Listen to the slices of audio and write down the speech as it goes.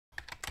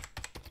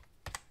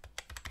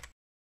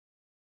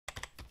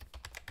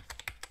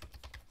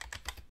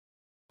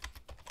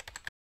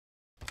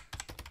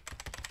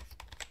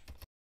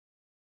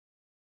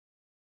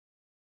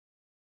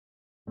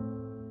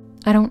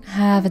I don't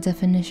have a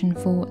definition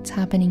for what's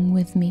happening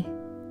with me.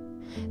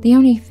 The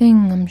only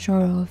thing I'm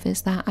sure of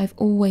is that I've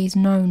always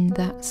known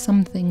that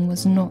something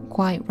was not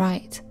quite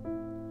right.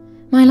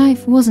 My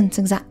life wasn't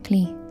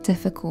exactly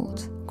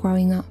difficult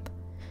growing up,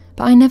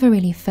 but I never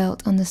really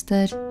felt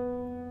understood.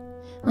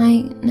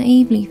 I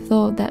naively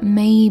thought that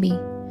maybe,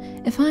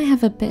 if I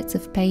have a bit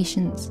of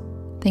patience,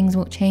 things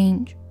will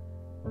change.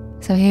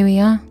 So here we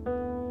are.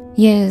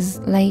 Years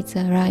later,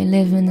 I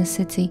live in a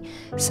city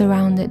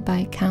surrounded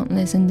by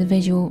countless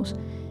individuals,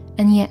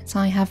 and yet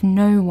I have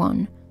no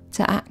one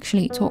to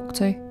actually talk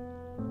to.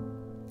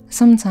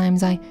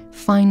 Sometimes I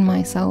find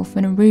myself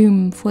in a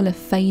room full of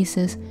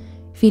faces,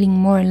 feeling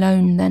more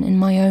alone than in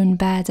my own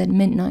bed at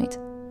midnight.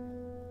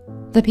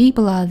 The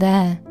people are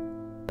there,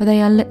 but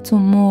they are little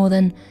more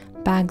than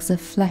bags of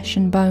flesh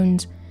and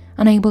bones,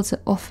 unable to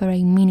offer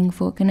a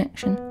meaningful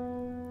connection.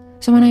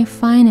 So when I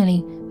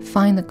finally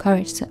find the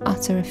courage to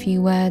utter a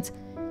few words,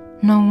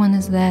 no one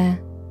is there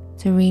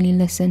to really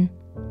listen.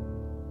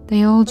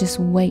 They all just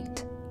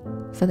wait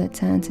for their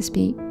turn to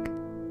speak.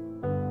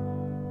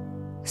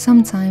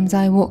 Sometimes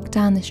I walk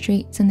down the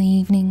streets in the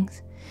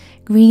evenings,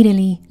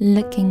 greedily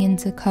looking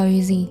into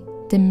cozy,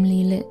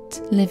 dimly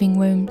lit living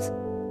rooms.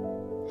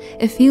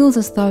 It feels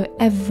as though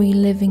every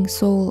living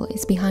soul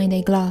is behind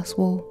a glass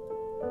wall.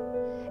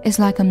 It's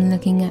like I'm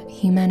looking at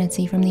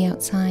humanity from the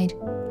outside,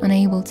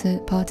 unable to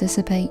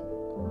participate.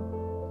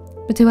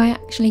 But do I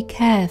actually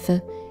care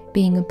for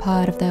being a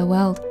part of their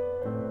world?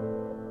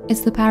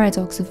 It's the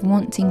paradox of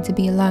wanting to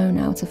be alone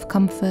out of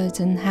comfort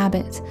and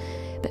habit,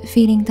 but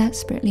feeling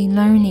desperately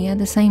lonely at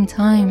the same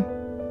time.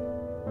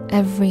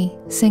 Every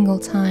single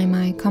time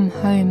I come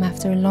home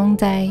after a long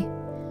day,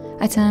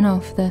 I turn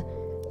off the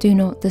do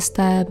not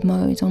disturb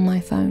mode on my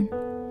phone,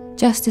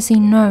 just to see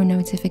no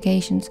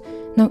notifications,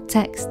 no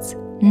texts,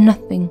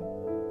 nothing.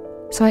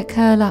 So I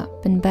curl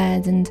up in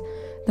bed, and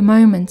the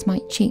moment my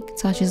cheek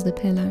touches the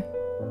pillow,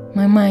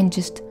 my mind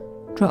just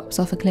drops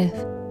off a cliff.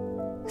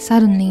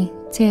 Suddenly,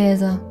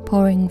 tears are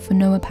pouring for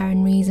no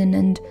apparent reason,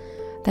 and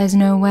there's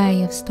no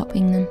way of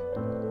stopping them.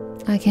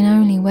 I can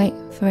only wait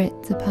for it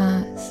to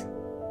pass.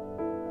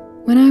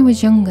 When I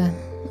was younger,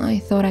 I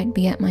thought I'd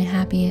be at my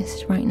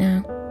happiest right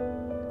now.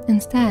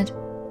 Instead,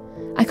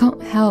 I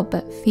can't help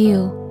but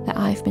feel that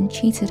I've been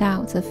cheated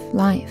out of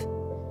life.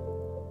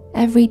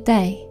 Every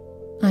day,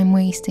 I'm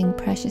wasting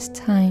precious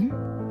time.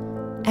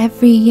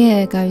 Every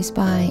year goes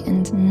by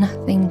and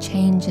nothing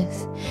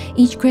changes.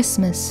 Each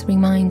Christmas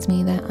reminds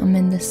me that I'm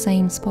in the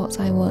same spot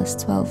I was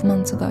 12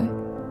 months ago.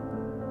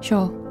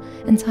 Sure,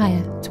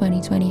 entire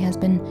 2020 has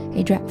been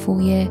a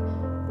dreadful year,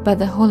 but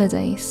the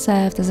holidays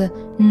served as a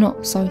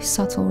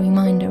not-so-subtle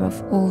reminder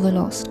of all the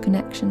lost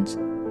connections.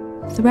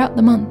 Throughout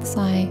the months,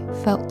 I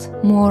felt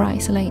more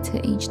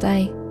isolated each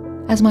day,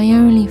 as my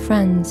only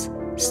friends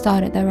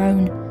started their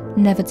own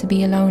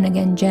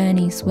never-to-be-alone-again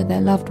journeys with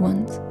their loved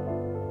ones.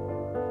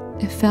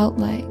 It felt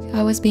like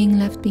I was being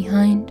left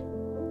behind.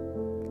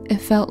 It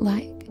felt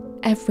like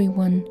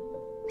everyone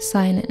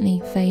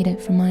silently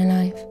faded from my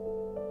life.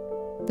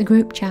 The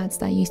group chats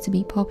that used to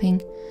be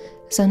popping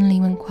suddenly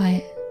went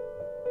quiet.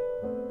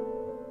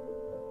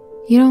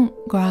 You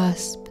don't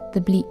grasp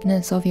the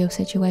bleakness of your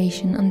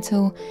situation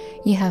until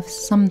you have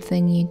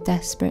something you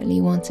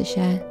desperately want to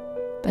share,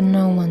 but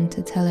no one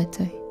to tell it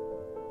to.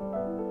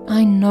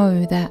 I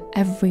know that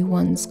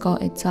everyone's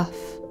got it tough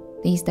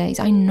these days,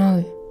 I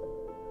know.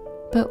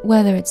 But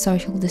whether it's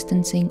social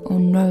distancing or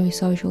no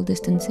social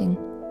distancing,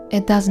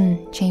 it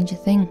doesn't change a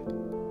thing.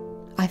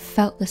 I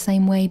felt the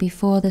same way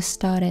before this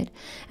started,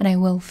 and I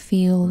will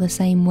feel the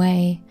same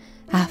way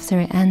after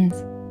it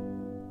ends.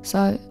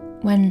 So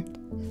when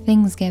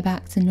things get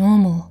back to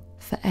normal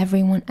for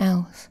everyone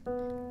else,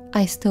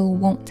 I still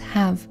won't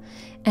have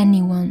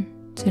anyone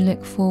to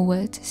look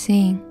forward to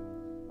seeing.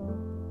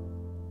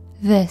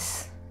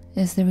 This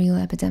is the real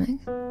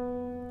epidemic.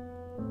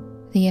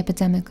 The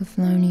epidemic of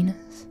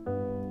loneliness.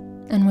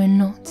 And we're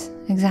not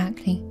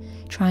exactly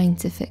trying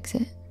to fix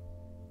it.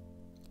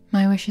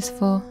 My wishes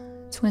for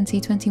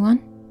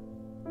 2021?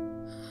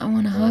 I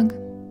want a hug.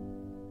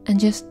 And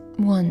just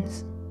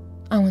once,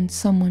 I want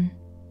someone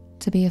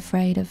to be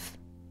afraid of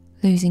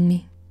losing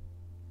me.